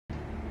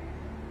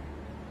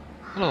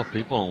Hello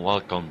people and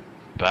welcome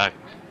back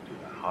to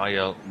High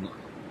Elf.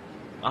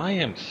 I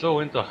am so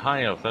into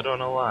High Elves, I don't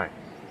know why.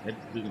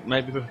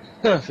 Maybe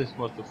because this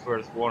was the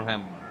first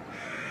Warhammer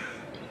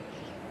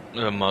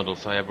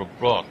models I ever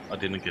bought. I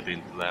didn't get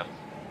into that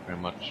very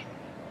much.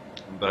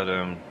 But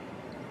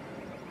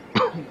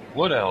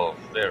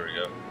Woodelfs, there we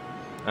go.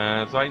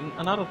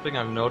 Another thing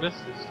I've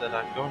noticed is that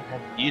I don't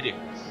have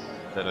edicts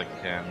that I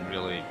can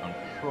really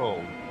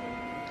control.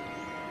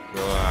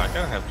 So I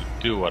kind of have to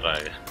do what I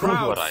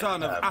Proud have.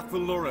 son of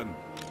Athellurin,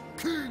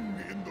 king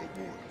in the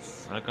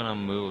woods. I'm gonna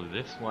move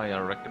this way,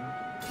 I reckon.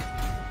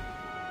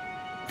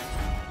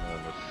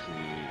 Let's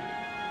see.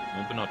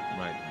 Maybe not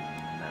right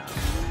now.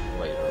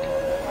 Later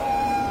on.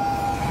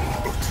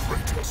 A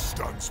traitor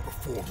stands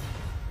before me.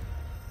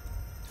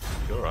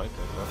 You're right,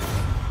 I thought.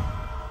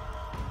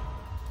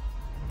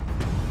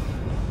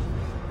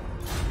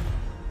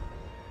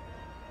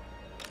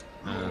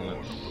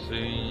 Let's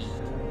see.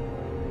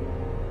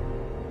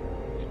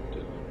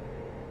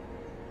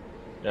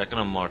 Yeah, I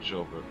can march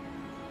over.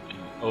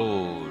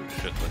 Oh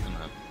shit, I can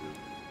have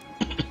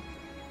to.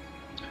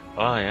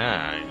 Oh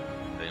yeah,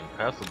 the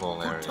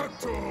impassable areas, of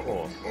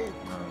course.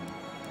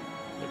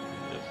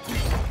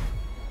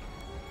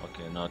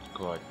 Okay, not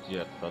quite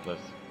yet, but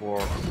let's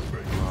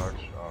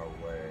march our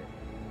way.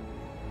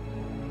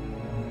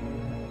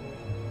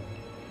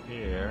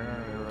 Here,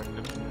 I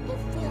reckon. The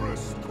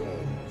forest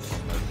calls.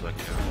 As I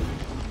can.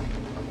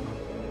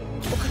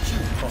 What could you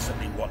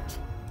possibly want?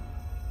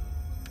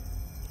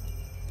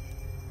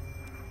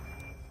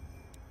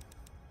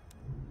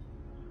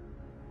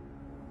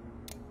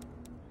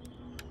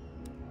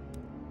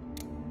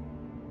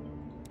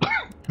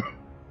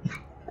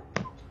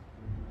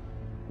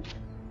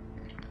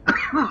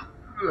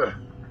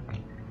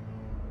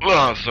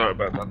 Oh, sorry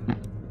about that.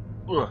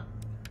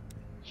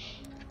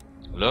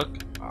 Look,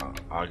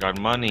 I got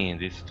money.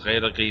 This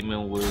trade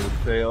agreement will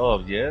pay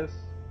off, yes?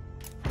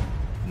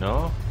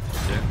 No?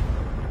 Okay.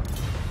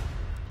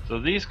 So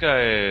these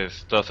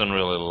guys doesn't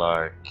really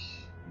like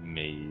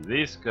me.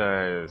 These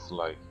guys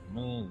like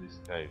me. This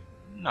guy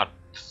not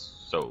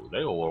so.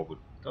 They all would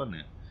done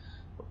it.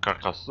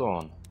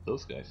 Carcassonne.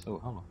 Those guys. Oh,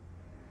 hello.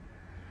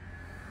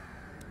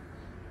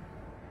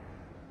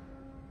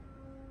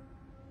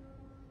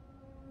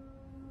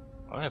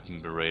 I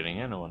haven't been raiding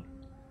anyone.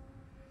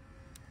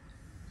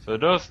 So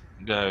those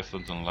guys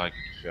don't like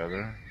each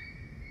other.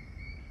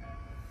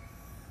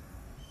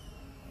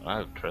 I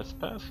have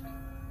trespassed?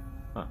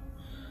 Huh.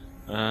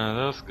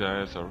 Those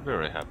guys are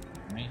very happy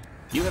with me.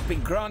 You have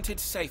been granted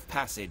safe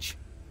passage.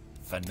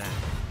 For now.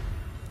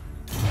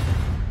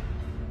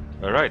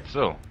 Alright,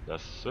 so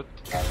that's it.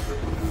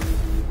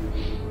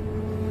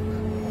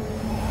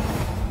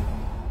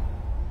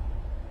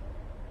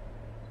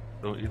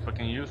 So if I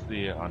can use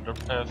the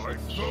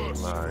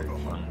underpassage, like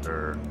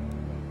under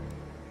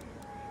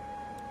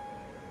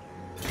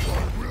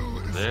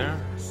there,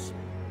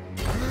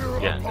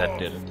 yeah, that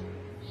did it.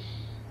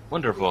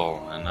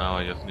 Wonderful, and now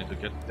I just need to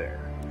get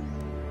there.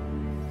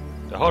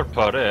 The hard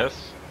part is,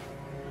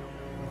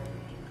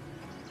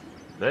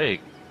 they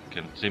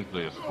can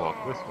simply just walk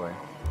this way.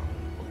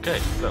 Okay,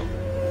 so,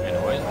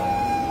 anyway,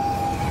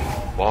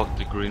 walk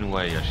the green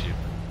way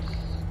achievement.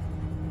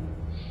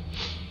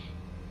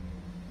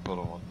 Hold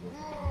on, what's this?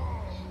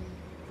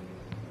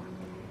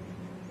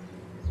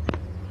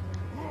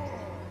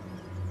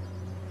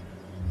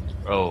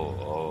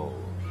 Oh.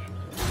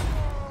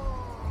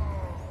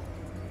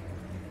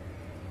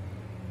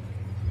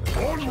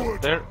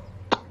 Onward! There.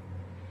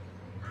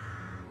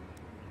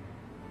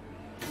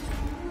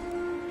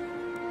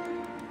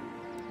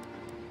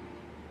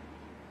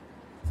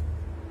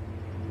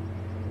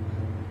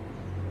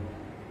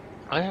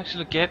 I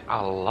actually get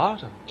a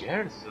lot of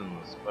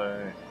garrisons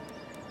by...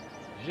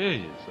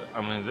 Jeez,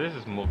 I mean this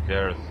is more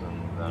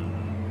garrison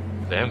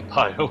than the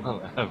Empire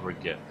will ever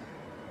get.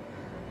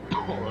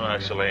 Or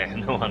actually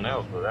anyone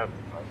else for that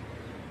matter.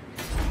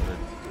 But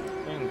I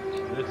think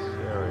this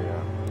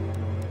area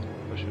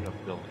I should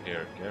have built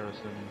here.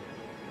 Garrison.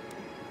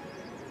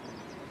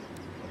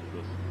 What's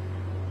this?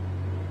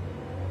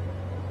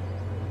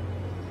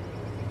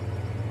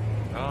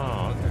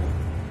 Oh, okay.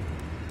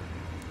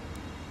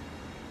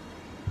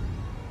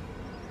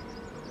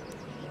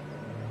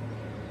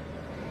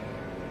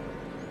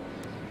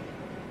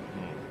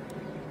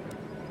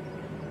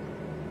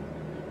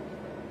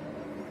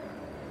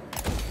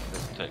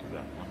 Take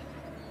that one.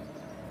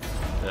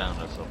 Then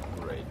let's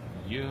upgrade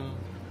you.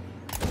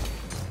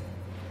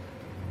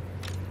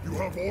 You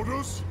have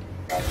orders?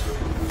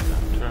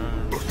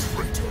 Turn. The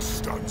traitor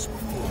stands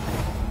before me.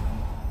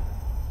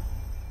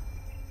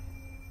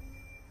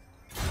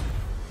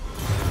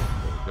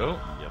 There we go.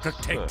 Yes,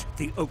 Protect sir.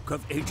 the Oak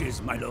of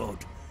Ages, my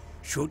lord.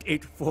 Should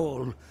it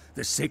fall,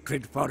 the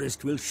sacred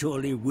forest will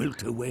surely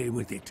wilt away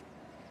with it.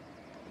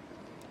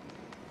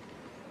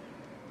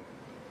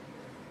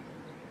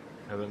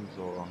 Heavens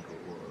or underworld.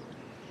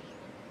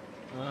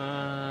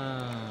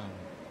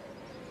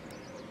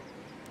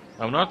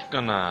 I'm not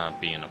gonna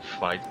be in a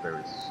fight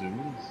very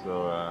soon,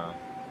 so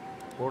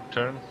 4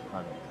 turns,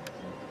 I don't know.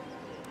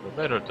 So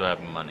better to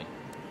have money.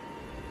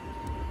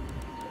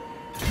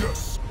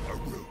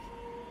 will.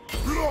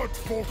 Blood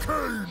for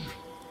Cain!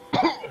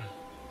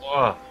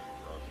 Oh.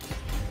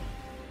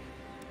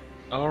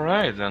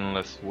 Alright, then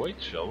let's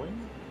wait, shall we?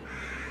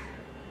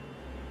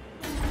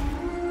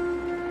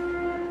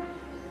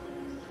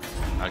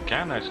 I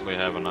can actually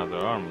have another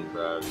army,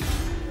 but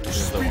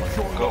Speak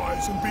your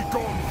lies and be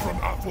gone from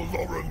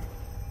Athelloren!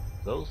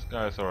 those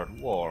guys are at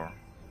war.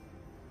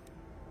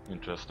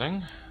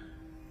 Interesting.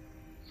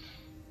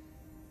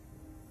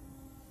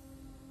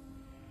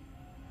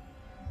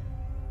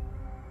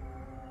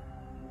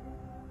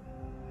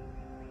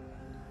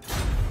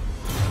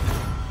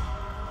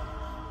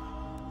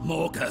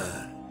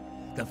 Morga,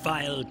 the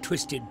vile,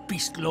 twisted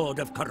beast lord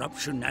of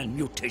corruption and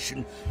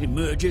mutation,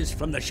 emerges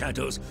from the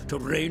shadows to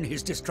rain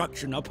his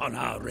destruction upon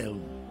our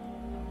realm.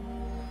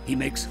 He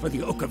makes for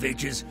the Oak of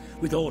Ages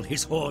with all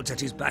his hordes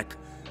at his back.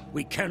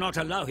 We cannot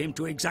allow him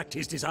to exact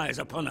his desires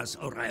upon us,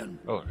 Orion.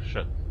 Oh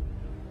shit.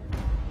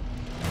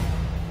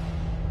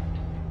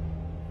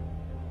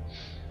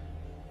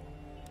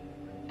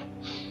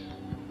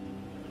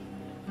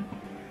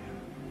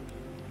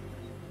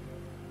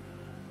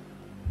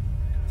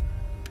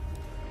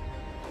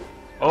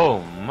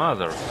 Oh,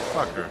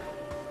 motherfucker.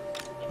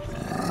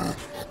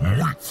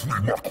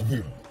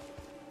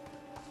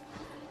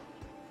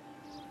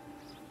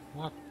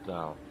 What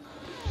the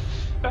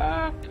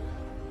fuck?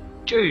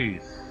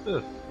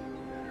 Jesus.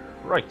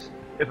 Right,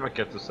 if I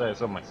get to say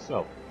so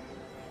myself.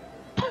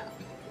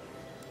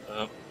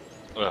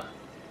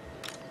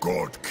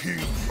 God King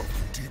of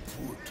the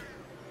Deepwood.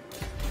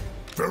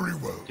 Very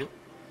well. Yep.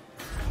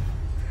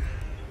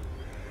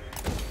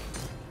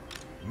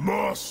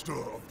 Master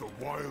of the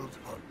Wild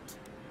Hunt.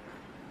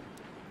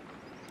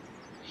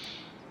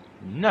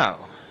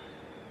 Now.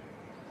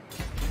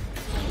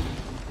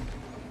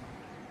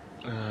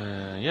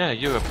 Yeah,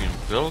 you have been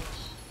built.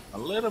 A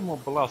little more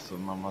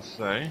blossom, I must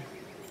say.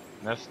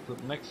 Next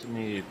to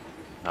me,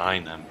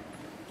 9 and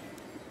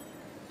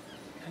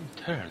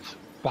 10 turns.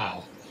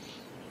 Wow.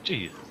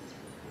 Jeez.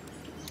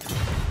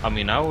 I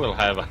mean, I will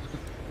have a...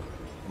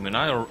 I mean,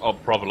 I'll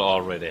probably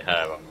already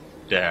have a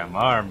damn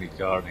army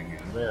guarding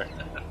in there.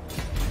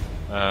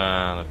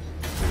 Let's see.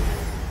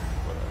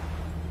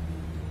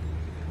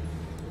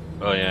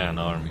 Oh yeah, an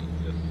army.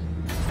 Yes.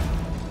 I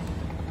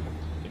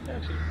think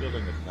actually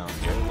building it down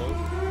here though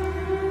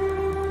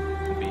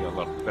would be a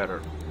lot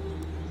better.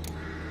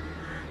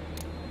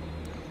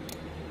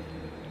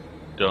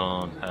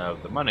 Don't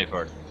have the money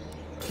for it.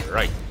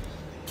 Right.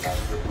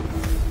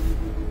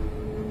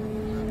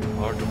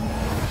 Hard to...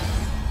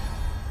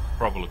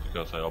 Probably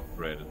because I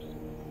upgraded.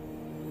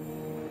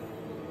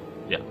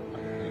 Yeah.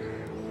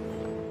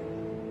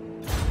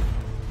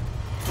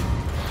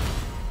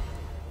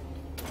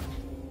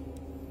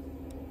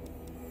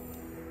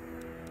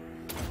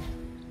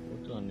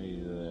 What do I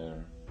need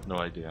there? No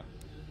idea.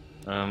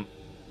 I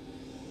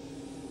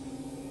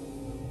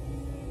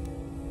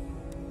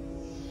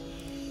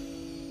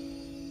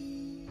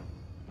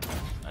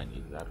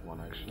need that one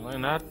actually,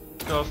 and that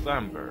cost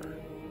amber.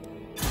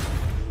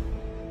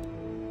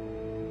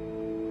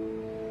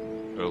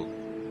 Oh.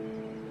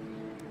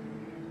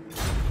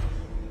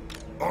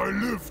 I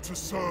live to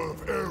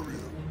serve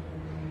Ariel.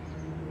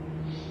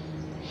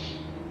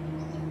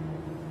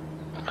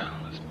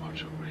 Let's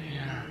march over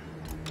here.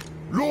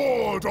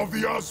 Lord of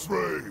the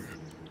Azray! And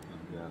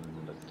then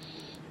let's...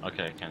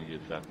 Okay, I can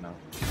use that now.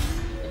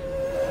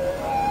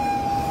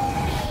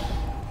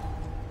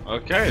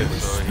 Okay,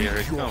 so here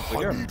it Speak your comes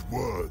again. honeyed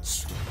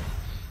words.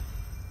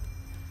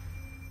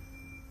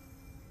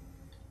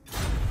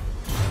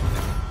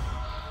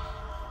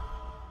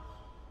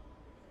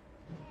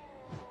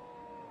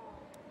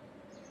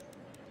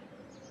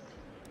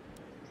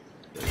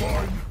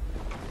 Fine.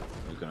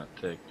 We're gonna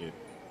take it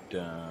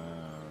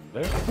down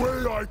there.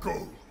 Away I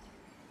go.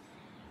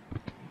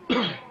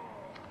 And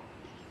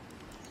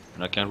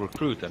I can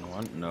recruit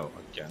anyone? No,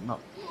 I cannot.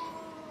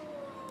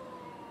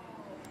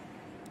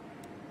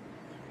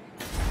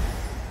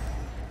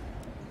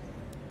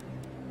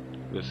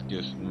 This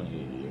gives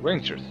me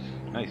rangers.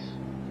 Nice.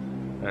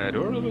 Do I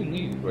really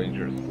need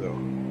rangers though?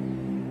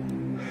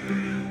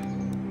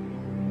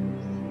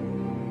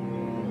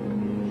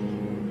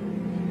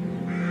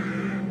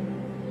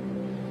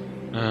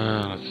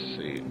 Let's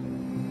see.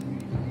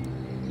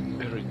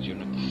 Buried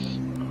units.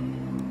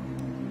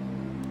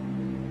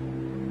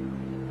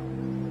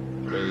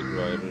 Raid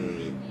Rider.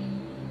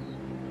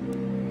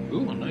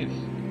 Ooh, nice.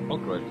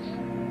 Hog Riders.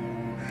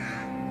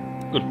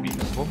 Could be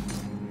useful.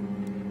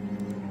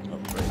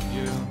 Upgrade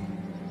you.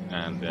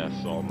 And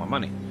that's all my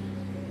money.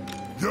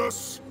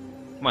 Yes.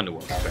 Money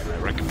well spent, I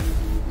reckon.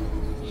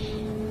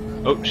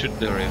 Oh shit,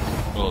 there is.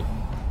 Well,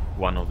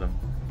 one of them.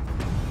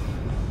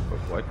 But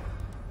what?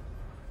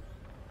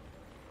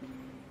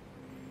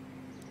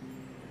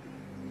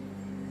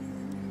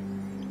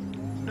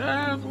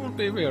 That would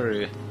be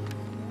very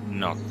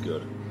not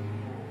good.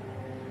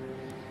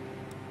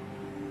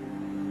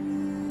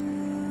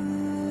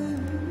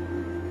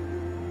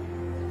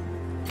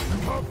 You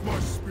have my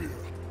spear.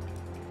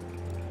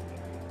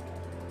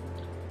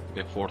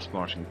 Okay, force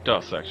marching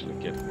does actually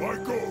get I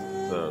go.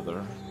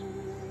 further.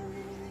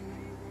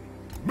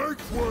 Make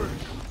way!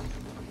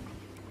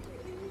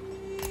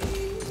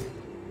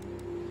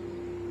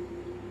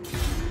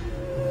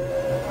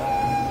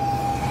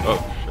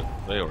 Oh shit,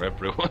 they are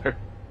everywhere.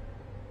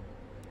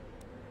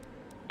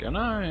 Can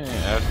I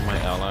ask my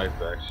allies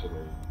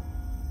actually?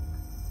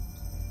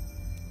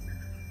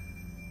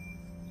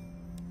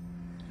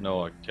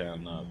 No, I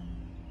cannot.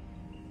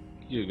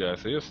 You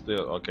guys, are you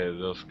still okay?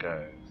 Those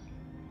guys.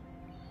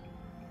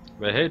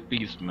 They hate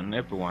beastmen.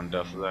 Everyone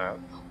does that.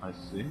 I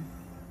see.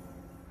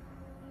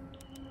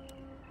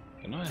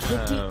 Can I The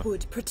have?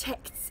 Deepwood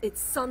protects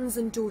its sons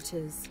and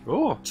daughters.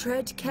 Oh,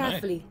 Tread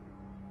carefully.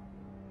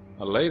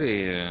 a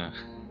lady,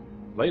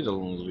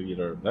 ladle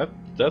leader.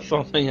 That's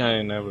something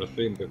I never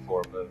seen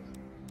before,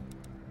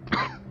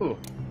 but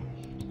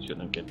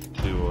shouldn't get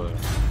too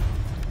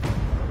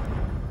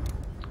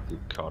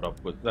caught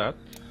up with that.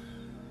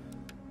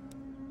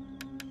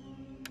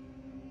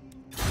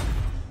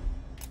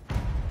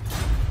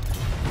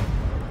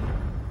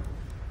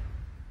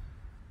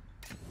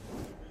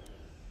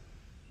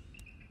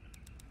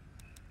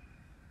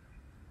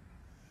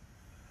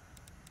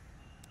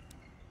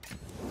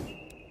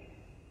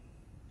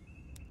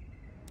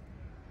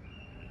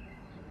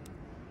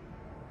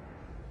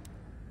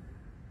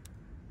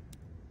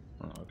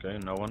 Okay,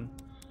 no one.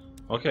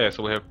 Okay,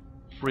 so we have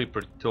 3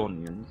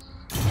 Bretonians.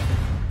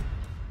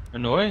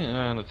 Annoying.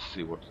 Let's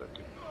see what I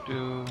can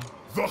do.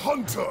 The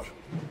hunter!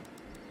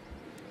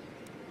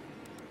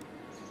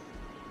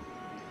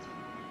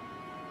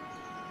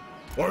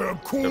 I am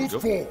called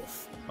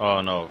forth.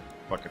 Oh no,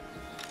 fuck it.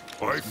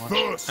 I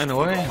thirst.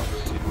 Anyway,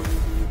 let's see what we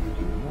can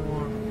do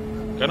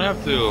more. Gonna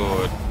have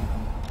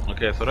to.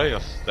 Okay, so they are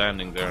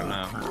standing there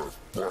now.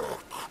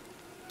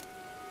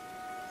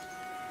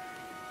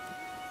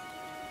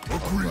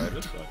 Agreed.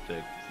 I'll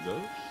take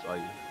those.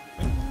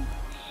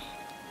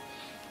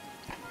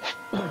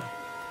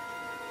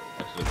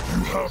 Actually,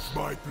 You have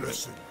my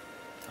blessing.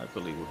 I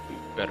believe would be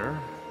better.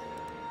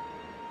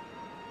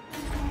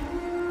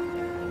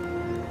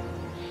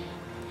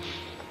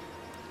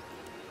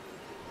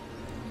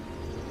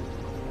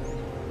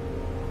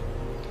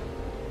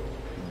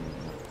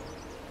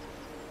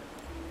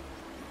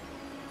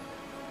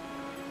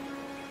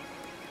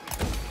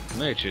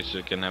 Natures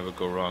you can never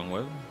go wrong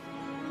with,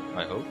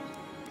 I hope.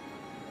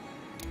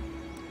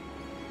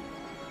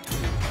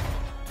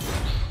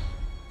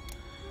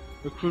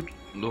 Recruit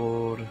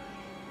Lord.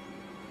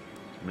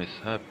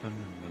 Mishappen in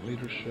the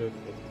leadership.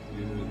 That's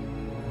good.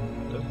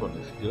 That one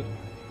is good.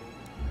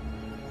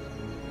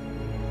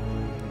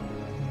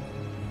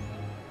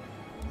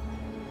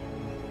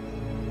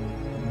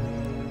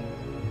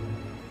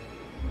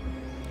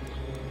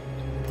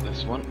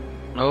 This one.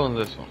 No,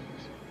 this one.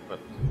 But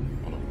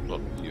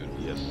not you.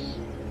 Yes.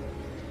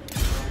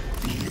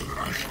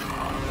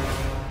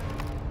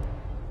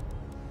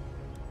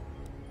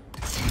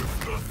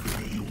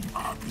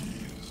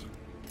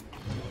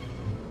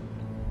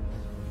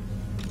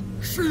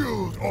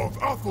 Shield of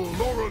Athel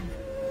Lauren,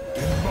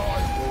 in my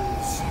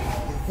halls,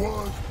 the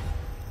word.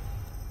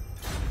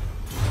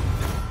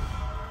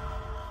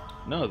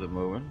 No, they're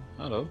moving.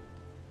 Hello.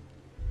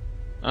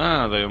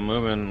 Ah, they're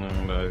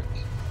moving like.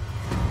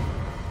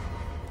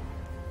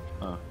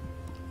 Huh.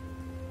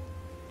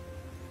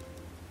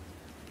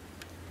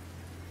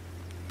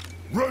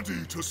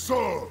 Ready to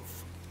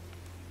serve.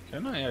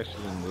 Can I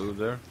actually move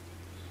there?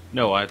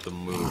 No, I have to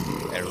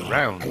move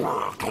around.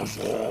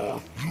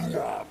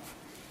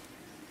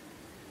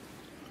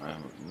 I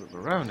have to move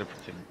around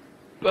everything.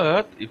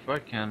 But if I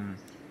can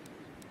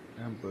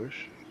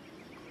ambush.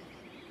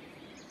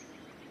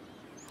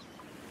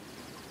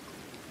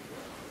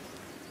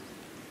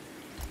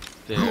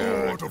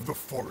 There. Lord of the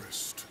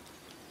forest.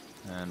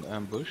 And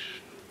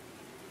ambush.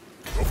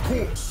 Of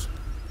course.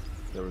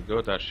 There we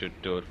go, that should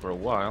do it for a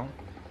while.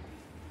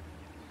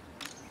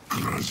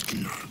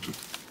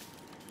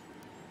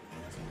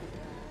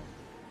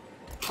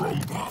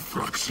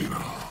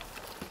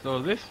 So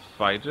are these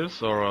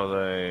fighters or are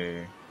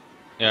they...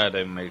 Yeah,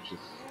 they're mages.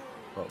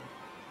 Well,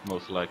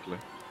 most likely.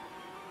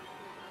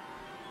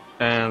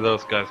 And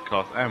those guys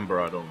cause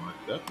Amber, I don't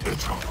like that.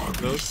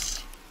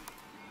 Those.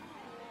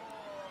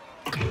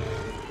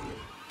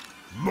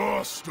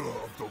 Master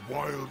of the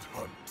wild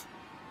hunt.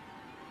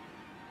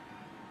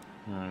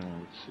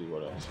 Let's see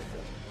what else I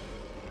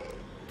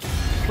got.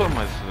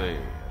 Diplomacy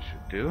I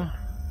should do.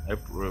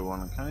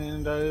 Everyone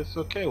kinda is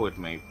okay with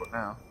me for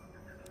now.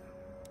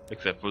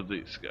 Except for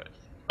these guys.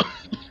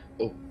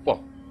 Oh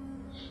fuck.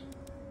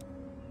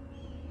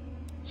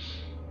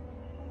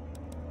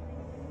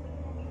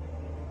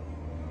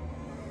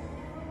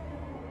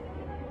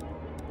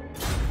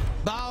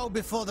 Bow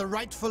before the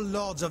rightful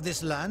lords of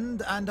this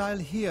land, and I'll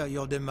hear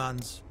your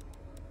demands.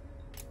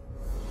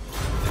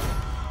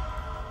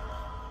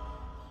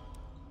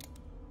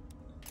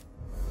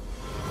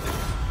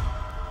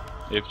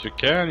 If you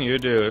can, you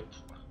do it.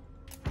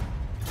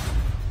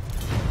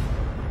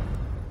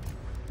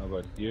 How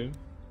about you?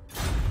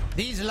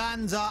 These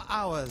lands are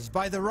ours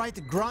by the right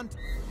grant.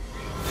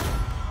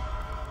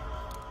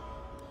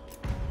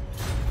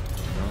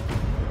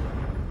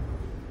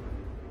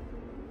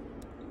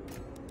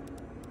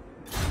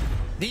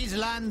 These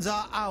lands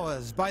are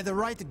ours by the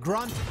right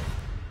grant.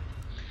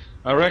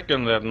 I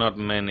reckon that not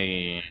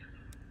many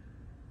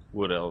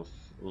Woodelfs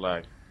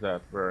like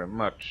that very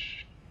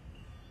much.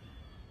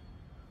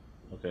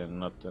 Okay,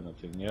 not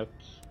anything yet.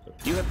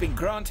 You have been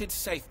granted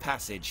safe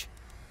passage.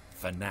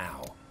 For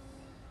now.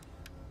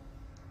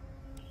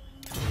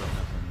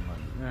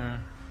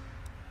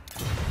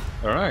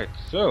 Alright,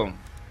 so.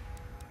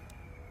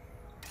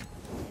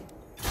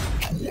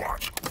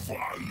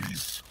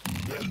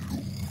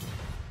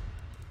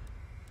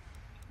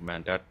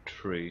 Man, that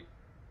tree.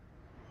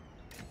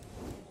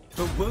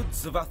 The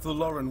woods of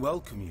Athelloren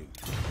welcome you.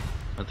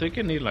 I think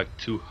I need like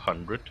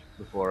 200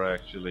 before I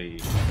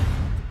actually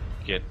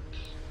get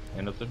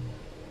anything.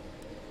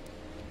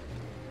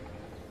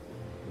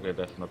 Okay,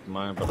 that's not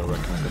mine, but I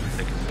reckon I'm gonna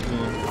take it soon.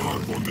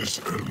 I'm on this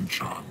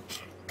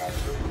enchant.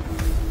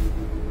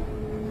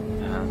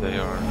 And they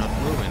are not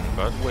moving,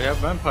 but we have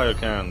vampire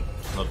cans.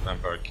 Not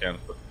vampire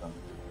cans, but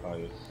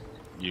vampires.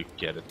 You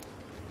get it.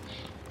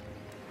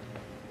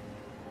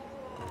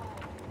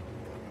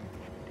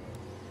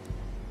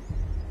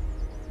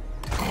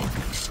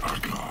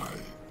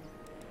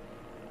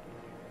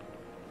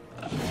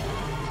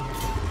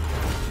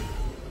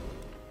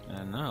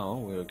 And now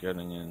we're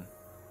getting in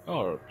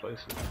our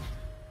places.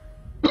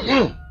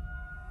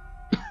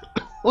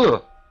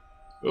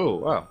 Oh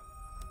wow.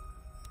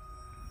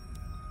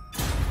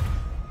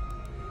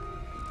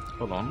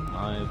 Hold on,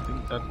 I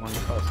think that one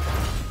cost.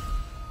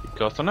 It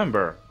cost an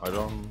ember. I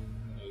don't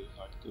really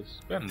like to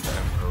spend the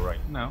ember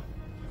right now.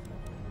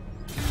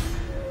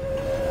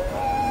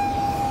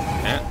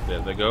 Yeah,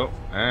 there they go.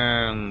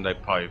 And they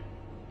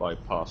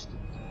bypassed it.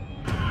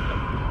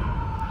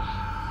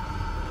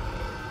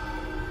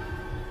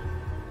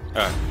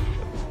 Ah.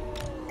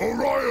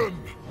 Orion!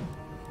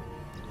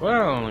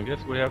 Well, I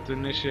guess we have to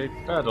initiate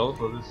battle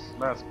for this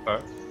last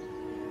part.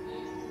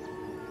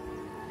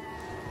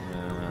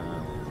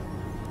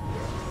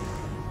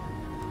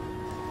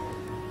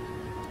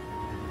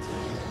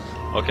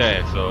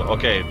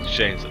 Okay, it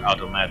changed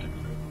automatically.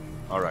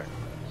 Alright.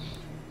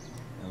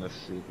 And let's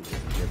see if we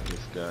can get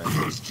this guy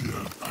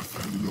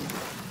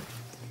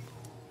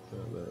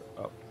further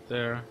up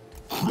there.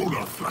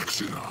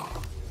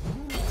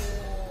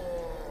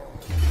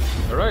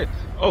 Alright.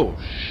 Oh,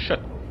 shit.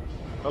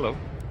 Hello.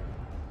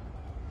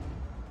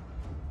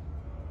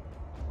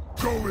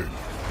 Going!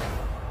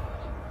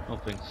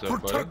 Don't think so,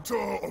 buddy.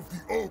 Protector of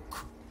the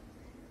oak!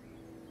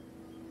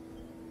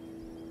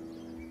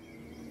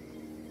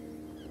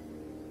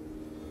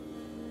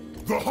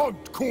 The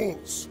hunt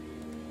calls!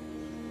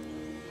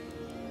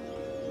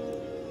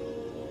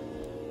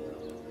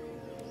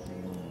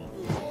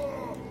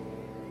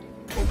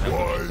 A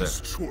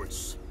wise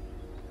choice.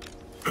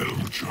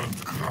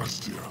 Elchant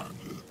Christian.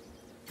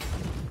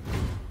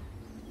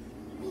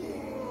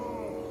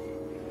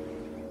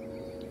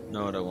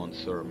 No, that won't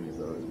serve me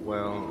very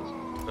well.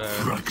 It's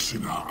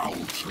Fraxina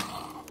Ultra.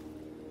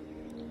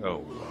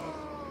 Oh.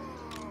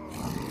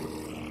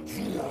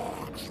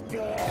 The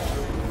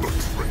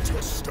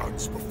traitor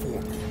stands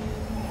before me.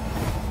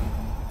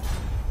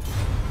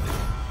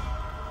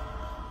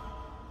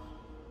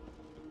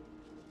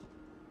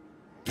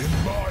 In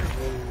my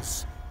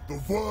halls, the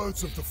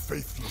words of the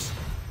faithless.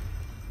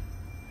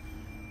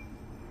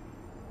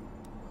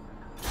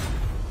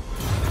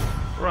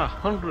 For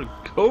 100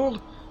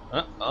 gold?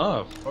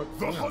 Fuck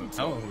The yeah.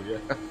 hunter. Oh yeah.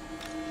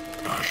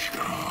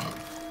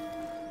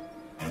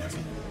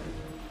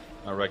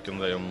 I reckon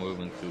they are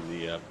moving to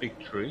the big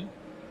tree.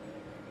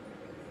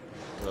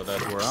 So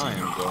that's where I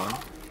am going.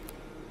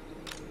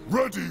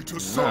 Ready to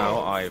serve.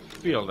 Now I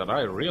feel that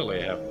I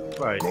really have to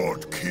fight.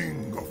 God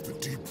King of the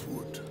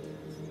Deepwood.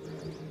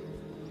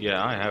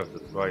 Yeah, I have to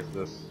fight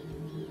this.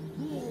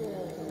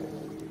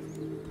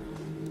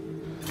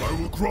 I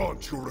will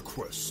grant your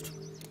request.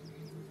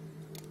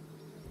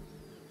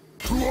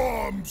 To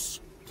arms!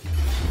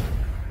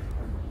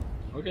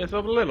 Okay, so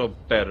a little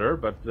better,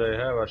 but they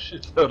have a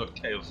shitload of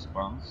chaos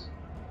spawns.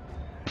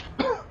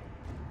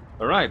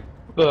 Alright,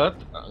 but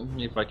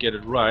if I get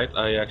it right,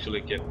 I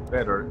actually get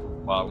better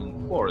while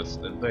in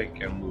forest, and they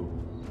can move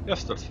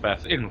just as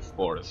fast in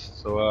forest.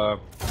 So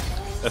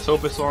let's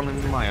hope it's all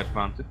in my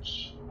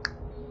advantage.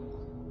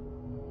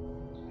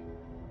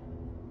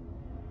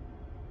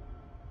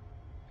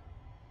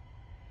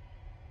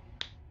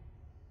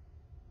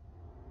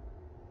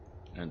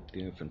 And the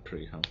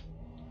infantry, huh?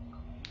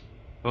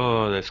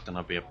 Oh, there's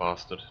gonna be a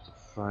bastard to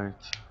fight.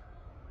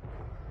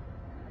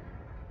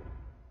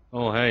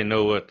 Oh, hey,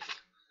 know what?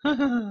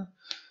 Yeah,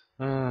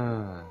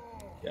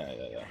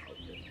 okay.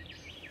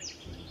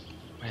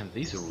 Man,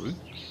 these are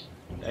roots.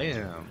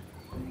 Damn.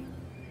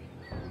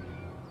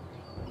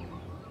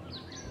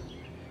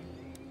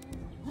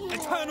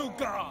 Eternal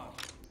Guard!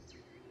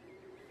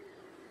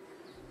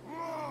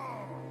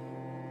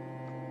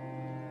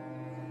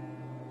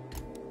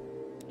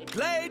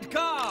 Blade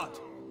Guard!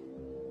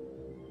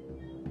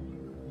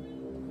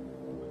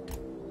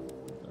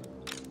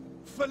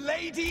 For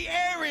Lady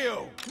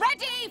Ariel!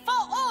 Ready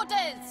for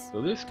orders!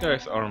 So these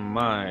guys are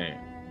my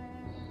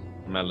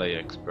melee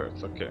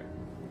experts, okay.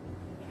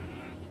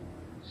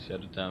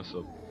 Shadow Dance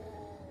of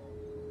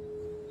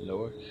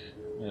Loak.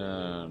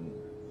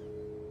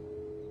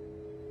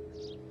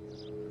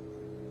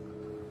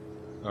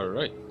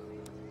 Alright.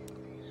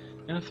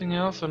 Anything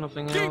else?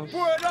 Anything else?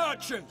 Deepwood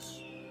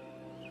Archers!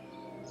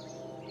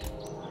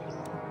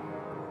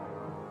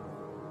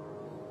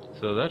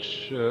 So that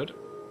should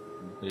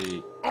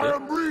be. I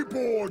am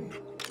reborn!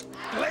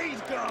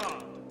 Blade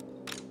Guard!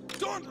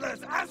 Dauntless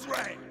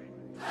Azray!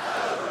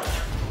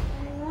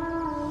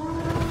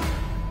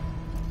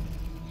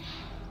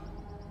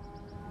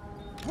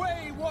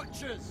 Way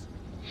Watchers!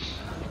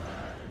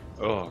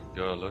 Oh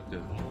god, look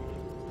at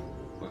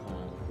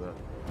that.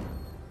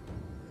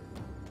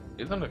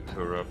 Isn't it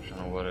corruption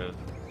or what is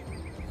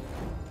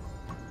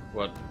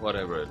it?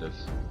 Whatever it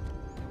is.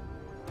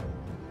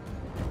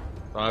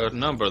 I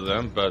outnumber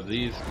them, but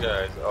these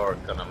guys are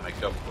gonna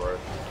make up for it.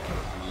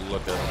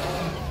 Look at it.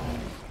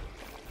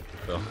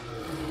 So.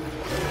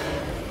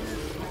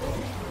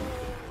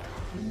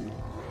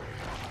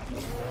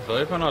 So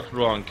if I'm not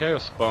wrong,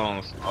 chaos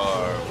spawns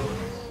are,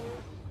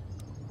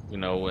 you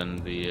know,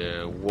 when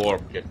the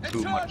warp get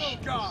too much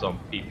for some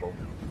people,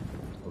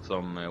 or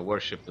some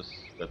worshippers,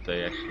 that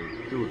they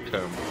actually do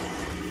turn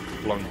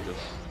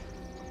flunkers.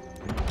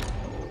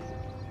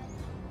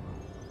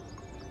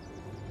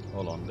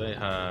 Hold on, they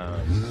have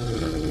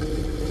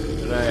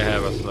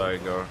a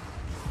Sligar.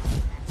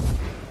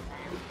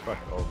 Fuck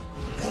off.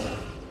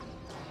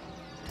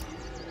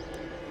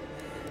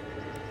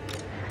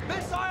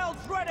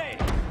 Missiles ready!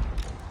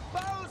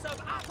 Bows of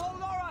Athol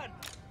Lauren!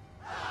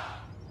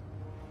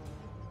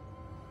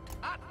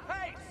 At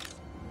pace!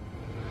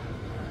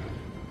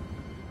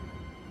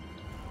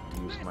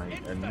 Use my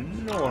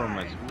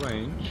enormous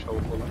range,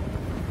 hopefully.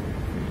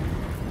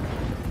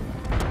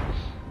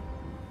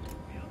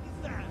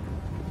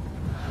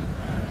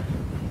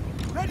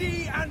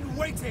 Ready and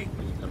waiting!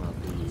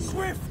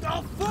 Swift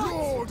of foot!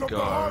 Lord of the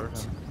Guard.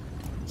 Hunt!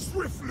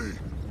 Swiftly!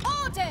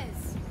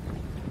 Orders!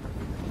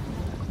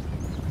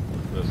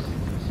 This.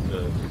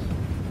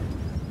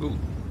 Ooh.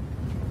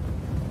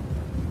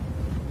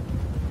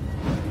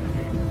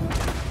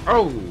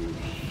 Oh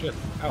shit!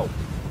 Ow!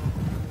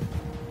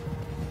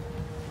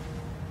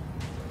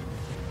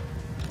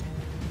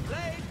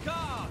 Blade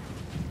Guard!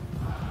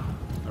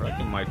 I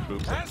reckon my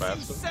troops are As you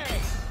faster. say!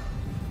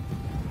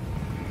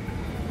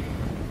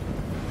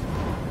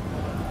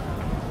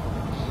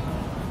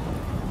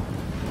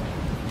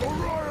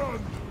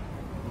 Orion!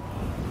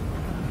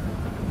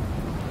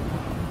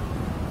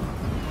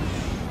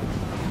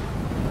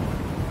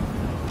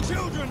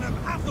 Children of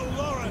Athol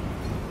Lauren!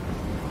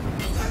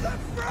 To the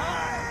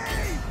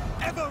fray!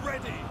 Ever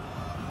ready!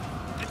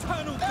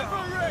 Eternal Guard!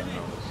 Ever ready!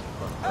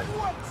 At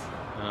once!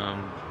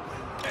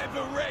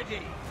 Ever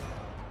ready!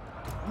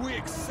 We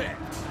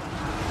accept!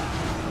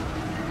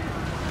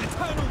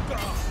 Eternal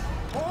Guard!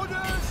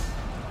 Orders!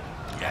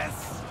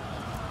 Yes!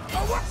 I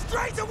want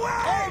straight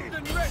away! Armed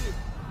and ready!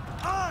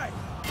 I!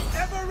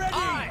 Ever ready!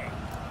 I!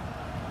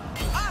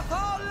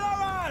 Athol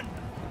Lauren!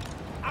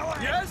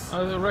 Yes?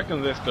 I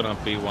reckon this gonna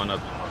be one of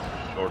the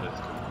most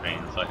shortest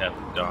campaigns I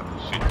have done.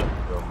 Shit, I'm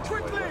going my way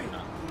Quickly! right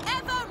now.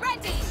 Ever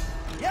ready!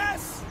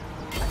 Yes!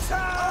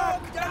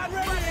 Attack and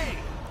ready!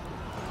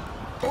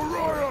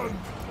 Orion!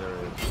 There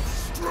is.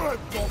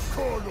 Strength of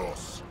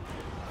Kronos!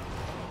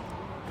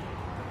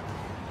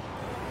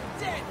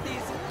 Death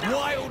is nothing.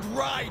 Wild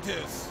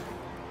Riders!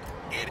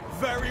 It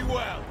very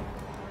well.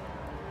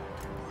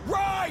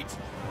 Right!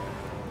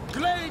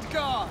 Glade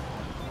Guard!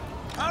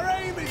 Our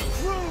aim is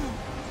true!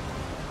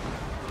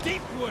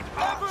 Deepwood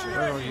Archers!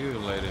 Where are you,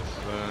 ladies?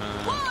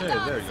 Okay,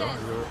 there you go.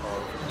 You're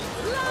all.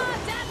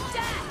 Blood and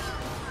death!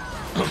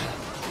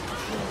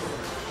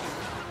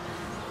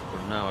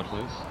 For now, at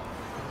least.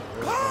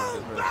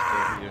 Pull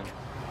back!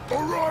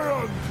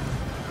 Orion!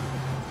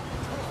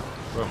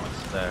 Where are my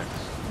stacks?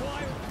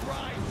 Wild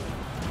Riders!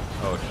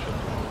 Oh shit.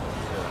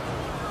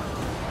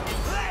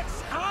 Let's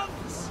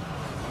hunt!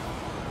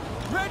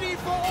 Ready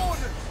for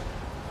orders!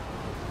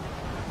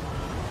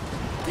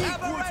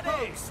 Deepwood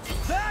Post!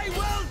 They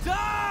will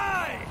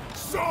die!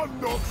 Son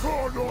of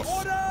Kronos!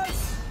 Orders!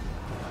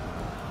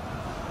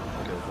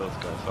 Okay, those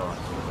guys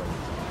aren't so ready.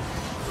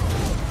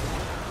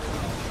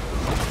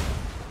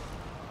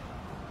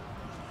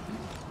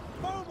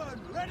 Bowman,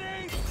 ready!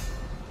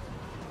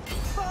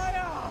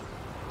 Fire!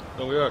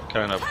 So we are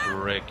kind of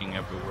breaking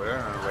everywhere.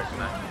 I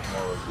reckon I need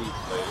more of these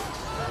ladies.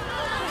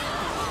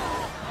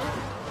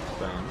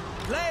 Same.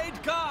 Blade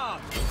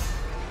Guard!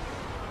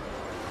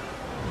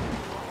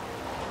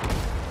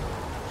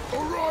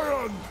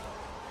 Orion!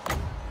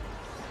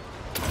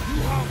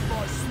 You have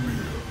my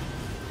spear!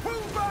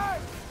 Pull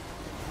back!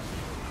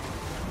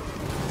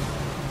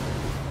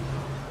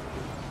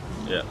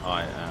 Yeah,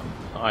 I am.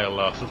 I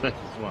lost this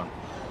one.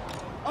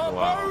 Our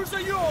Wow. bows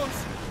are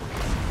yours!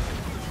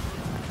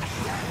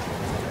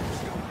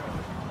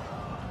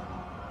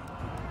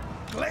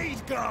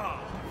 Blade Guard!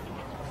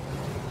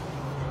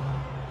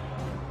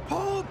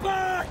 Pull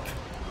back!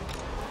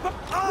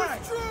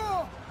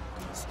 Withdraw!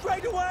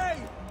 Straight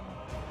away!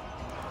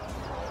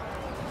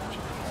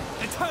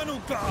 Eternal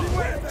Guard!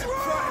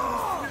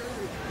 Withdraw!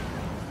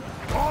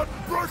 I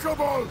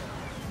Unbreakable!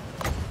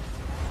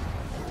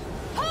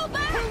 Pull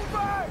back! Pull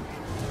back!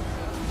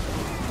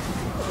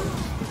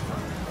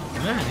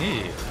 Man, he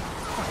is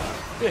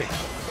big.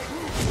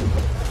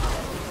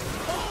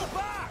 Pull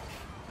back!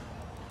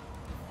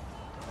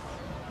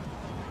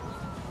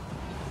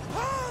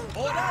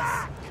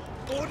 Orders!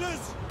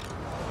 Orders!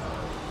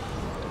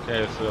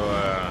 Okay, so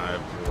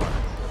everyone,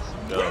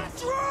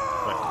 let's go.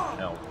 Fucking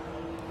hell.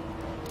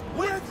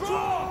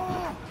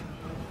 Withdraw!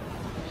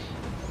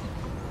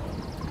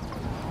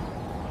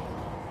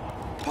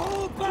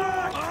 Pull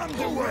back! I'm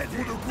the Would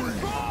agree.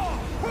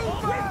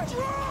 Pull back!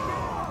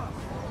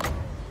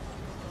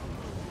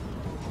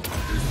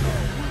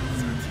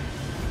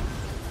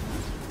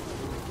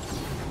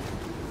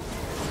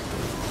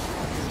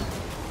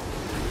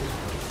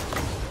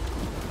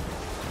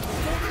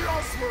 For the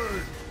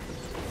Oswald!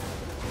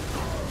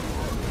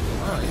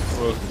 Oh, he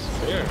broke his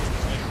spear.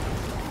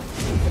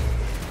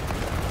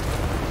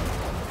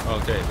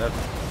 Okay,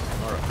 that's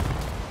alright.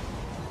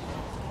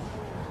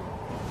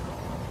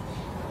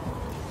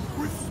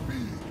 With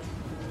speed.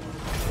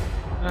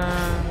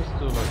 Let's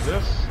do like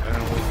this, and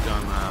we're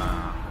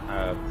gonna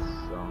add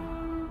some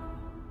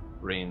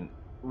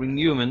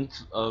renewment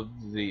of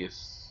this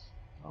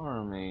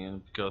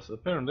army, because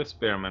apparently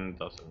spearmen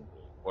doesn't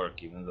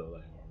work even though they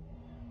are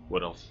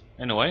Woodelfs.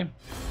 Anyway.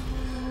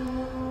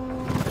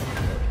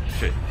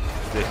 Shit,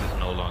 this is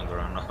no longer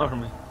an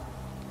army.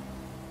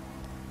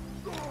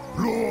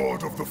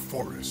 Lord of the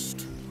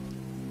Forest.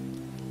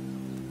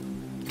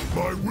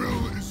 My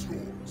will is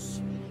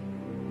yours.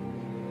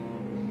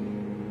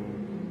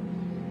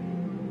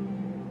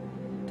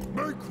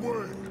 Make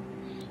way!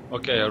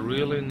 Okay, I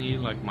really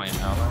need like my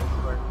allies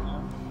right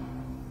now.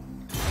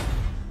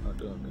 I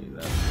don't need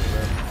that.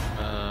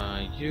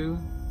 You.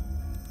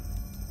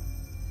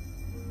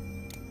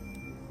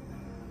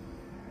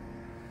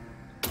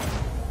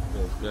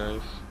 Those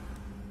guys.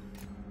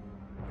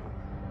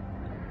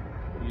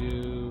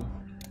 You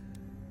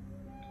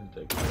can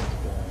take those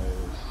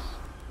guys.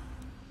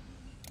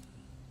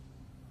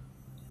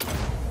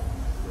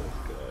 Those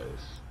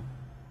guys.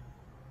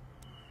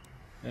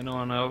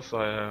 Anyone else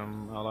I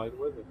am allied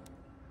with?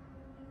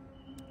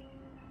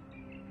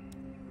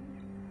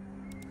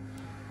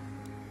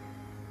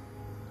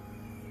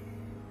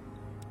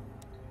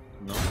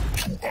 No.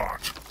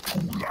 Tuat,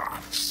 Tula,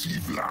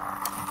 Sivla.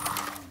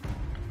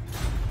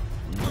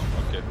 No,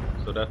 okay.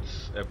 So that's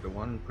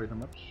everyone pretty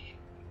much.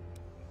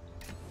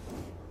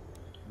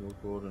 War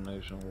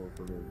coordination,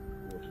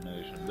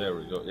 coordination. There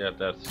we go. Yeah,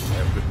 that's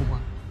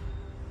everyone.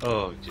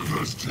 Oh,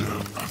 jeez.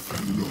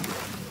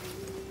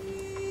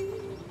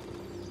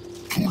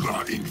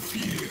 Tula in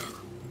fear.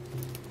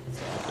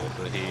 Okay,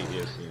 so he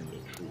is in the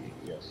tree.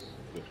 Yes,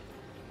 good.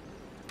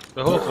 So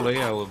hopefully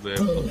I will be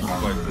able to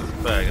fight this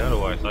back.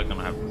 Otherwise, I'm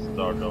gonna have to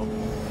start off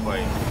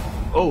fighting.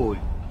 Oh,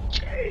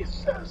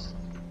 Jesus!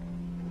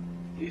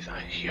 These are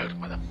huge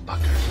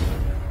motherfuckers.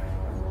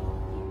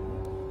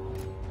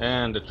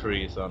 And the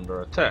tree is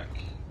under attack.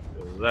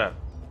 Look at that.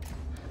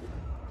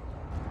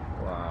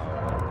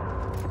 Wow.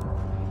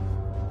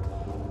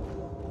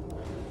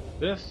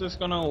 This is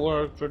gonna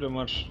work pretty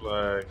much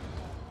like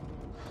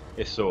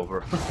it's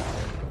over.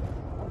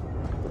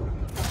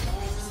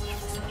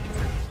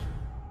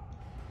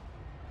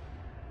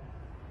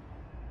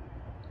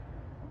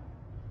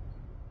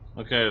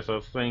 Okay, so I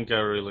think I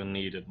really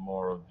needed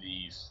more of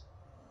these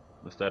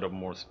instead of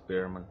more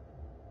spearmen.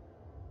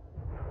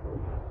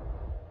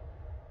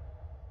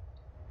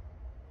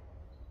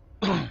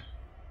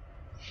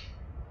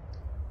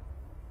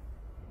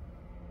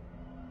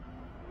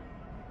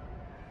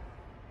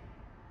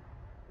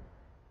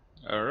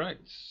 Alright,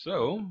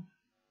 so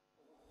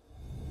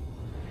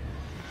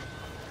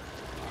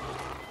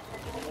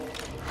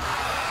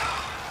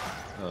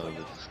oh,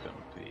 this is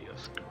gonna be a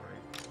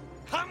great.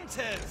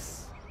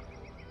 Hunters!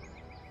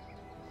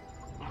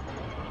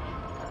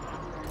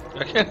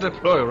 I can't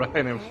deploy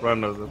right in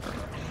front of them.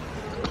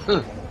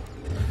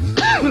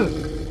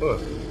 Oh.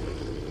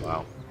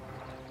 Wow.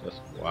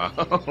 Just wow.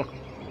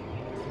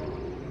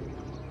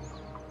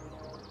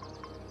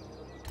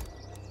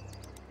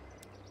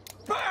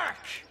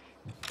 Back!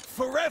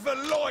 Forever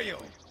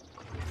loyal!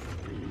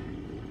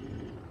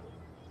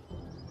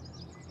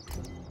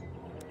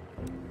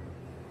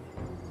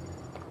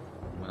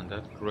 Man,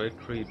 that great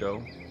tree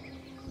though.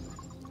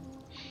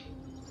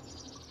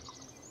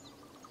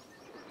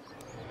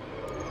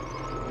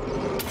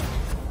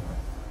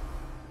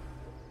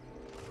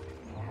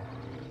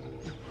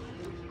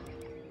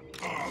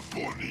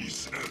 Bonnies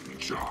and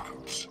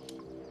jobs.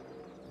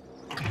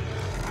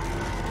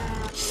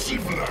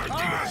 Sivla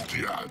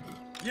Glastiad.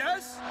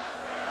 Yes?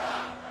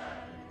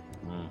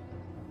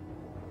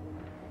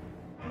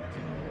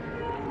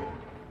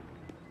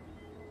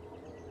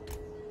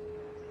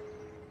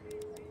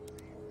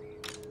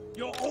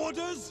 Your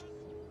orders?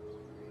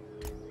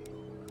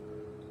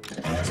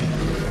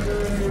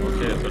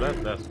 Okay, so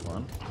that's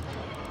one.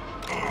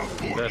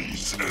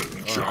 Bonnies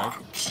and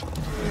jobs.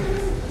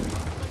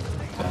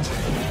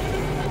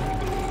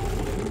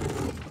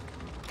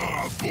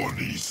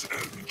 Bonnies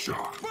and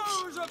jobs.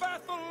 Bows of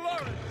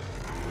Athelloren!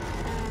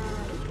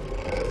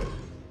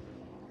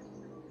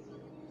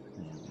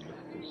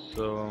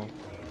 So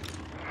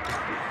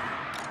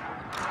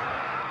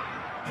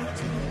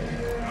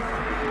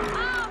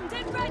Armed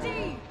and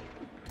ready!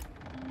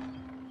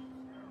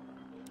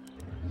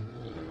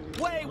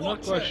 I'm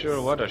not quite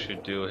sure what I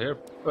should do here,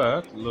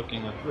 but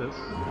looking at this,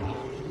 I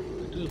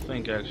do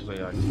think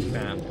actually I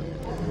can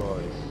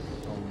deploy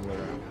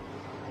somewhere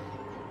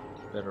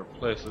better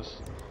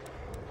places.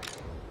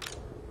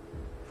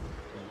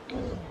 I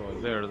can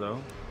deploy there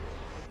though.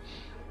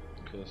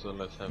 Okay, so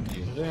let's have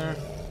you there.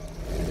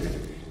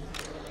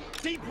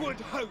 Deepwood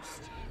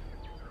host!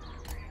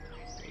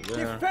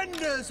 There.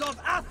 Defenders of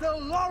Athel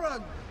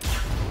Lauren!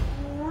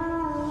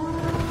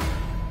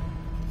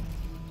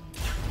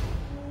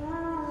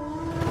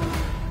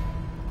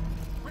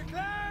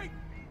 Quickly!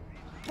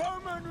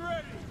 Bowman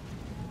ready!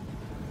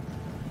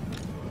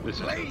 This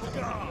is Blade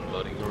guard!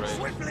 bloody great.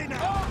 Swiftly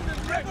now! Armed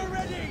and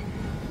ready!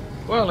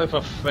 Well, if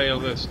I fail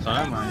this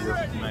time,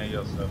 I may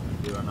just have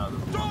to do another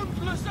one.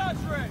 Dauntless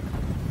Azre!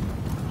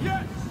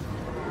 Yes!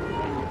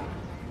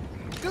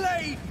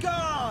 Glade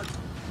guard!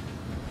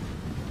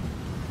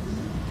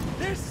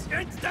 This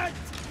instant!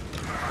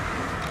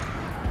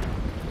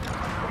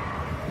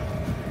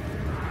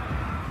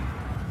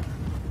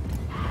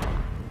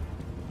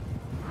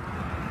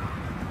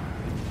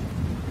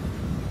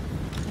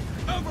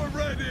 Ever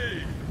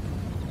ready!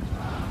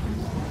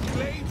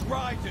 Glade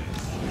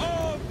riders!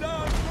 Armed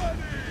and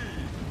ready!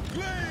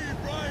 Glade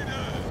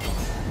riders!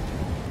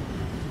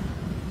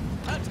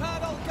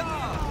 Eternal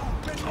guard!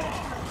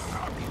 Religious!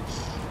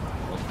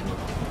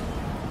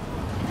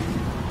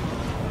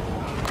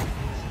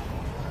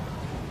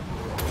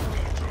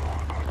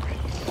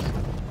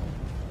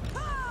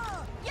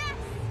 Yes!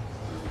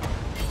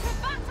 To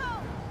battle!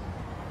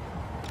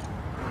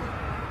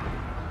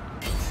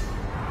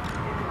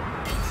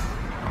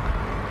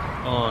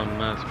 Oh, and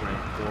mass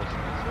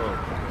reinforcements. Oh,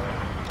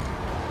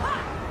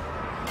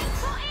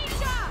 For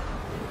Isha!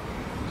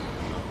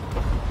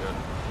 good.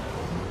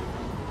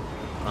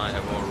 I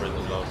have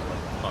already lost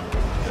like 100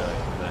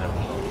 guys. They have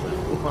no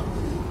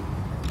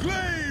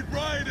Glade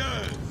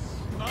riders!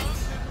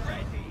 Armed and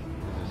ready!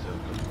 This is so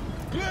good.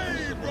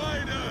 Glade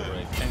riders!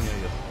 Right, can you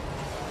just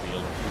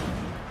feel it?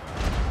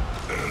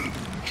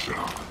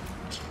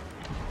 Enchant.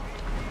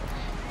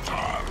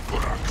 Tar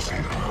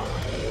Braxina.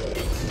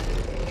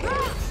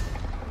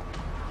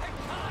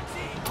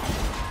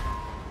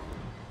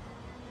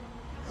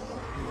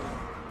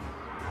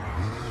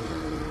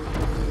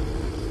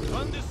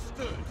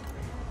 Understood.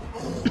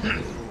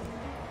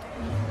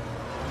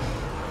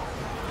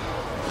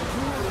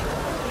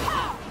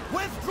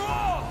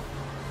 Withdraw!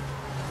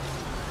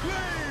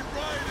 Glade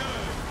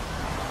riders!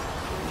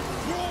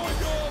 Draw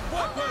your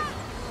weapons!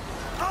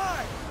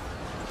 Aye!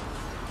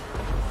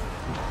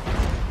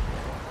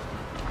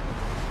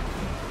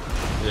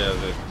 Yeah,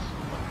 this.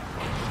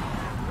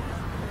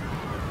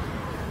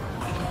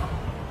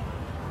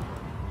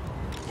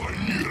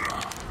 Vaira.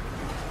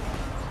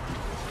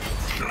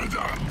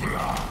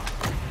 Cadabra.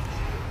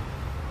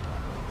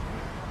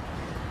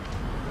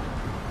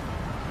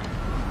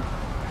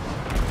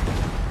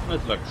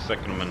 It's like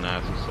second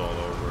Manassas all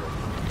over.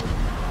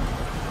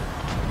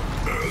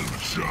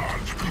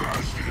 Enchant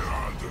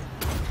Glaciad.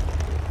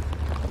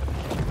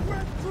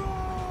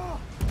 Withdraw!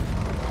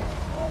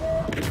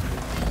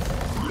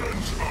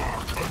 Renta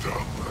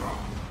Cadabra.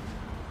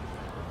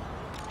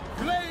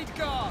 Glade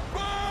guard!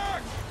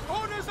 Back!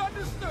 Orders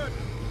understood!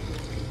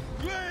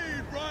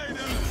 Glade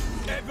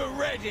riders! Ever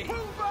ready!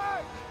 Pull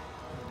back!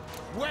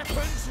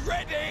 Weapons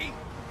ready!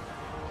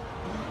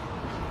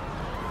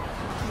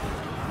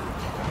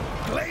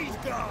 Glade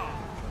guard!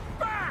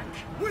 Back!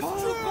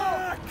 Withdraw!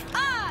 Back!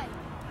 Aye!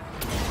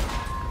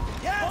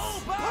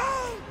 Yes! Pull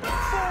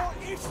back!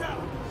 For Isha!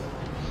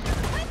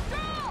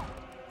 Withdraw!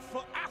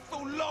 For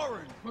Athel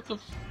Lauren! What the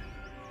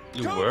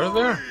You were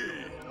there?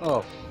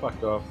 Oh,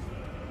 fuck off.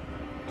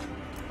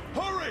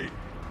 Hurry!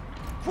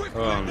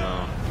 Quickly Oh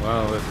now! no.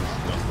 Well, this is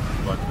just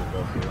fuck to go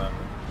for that.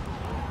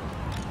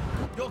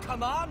 Your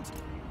command?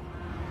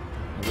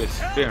 These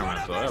spearmen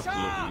are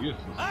absolutely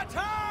useless.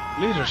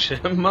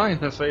 Leadership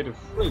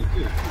 -83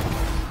 too.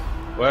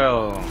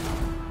 Well,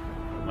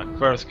 my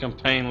first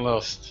campaign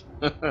lost.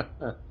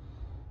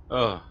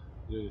 Oh,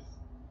 jeez.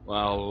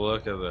 Wow,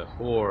 look at the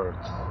horde.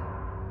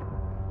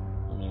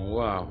 I mean,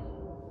 wow.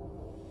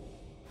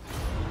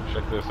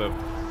 Check this out.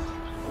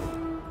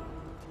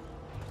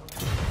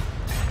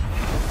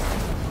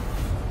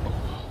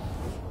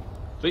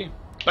 See?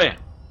 Bam!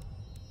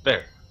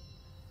 There.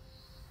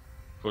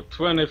 For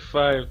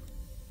 25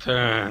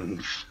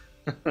 turns.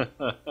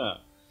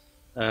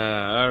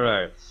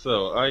 Alright,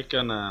 so I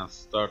can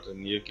start a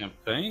new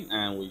campaign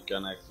and we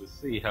can actually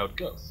see how it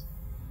goes.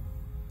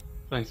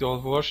 Thanks you all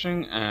for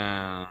watching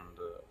and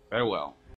farewell.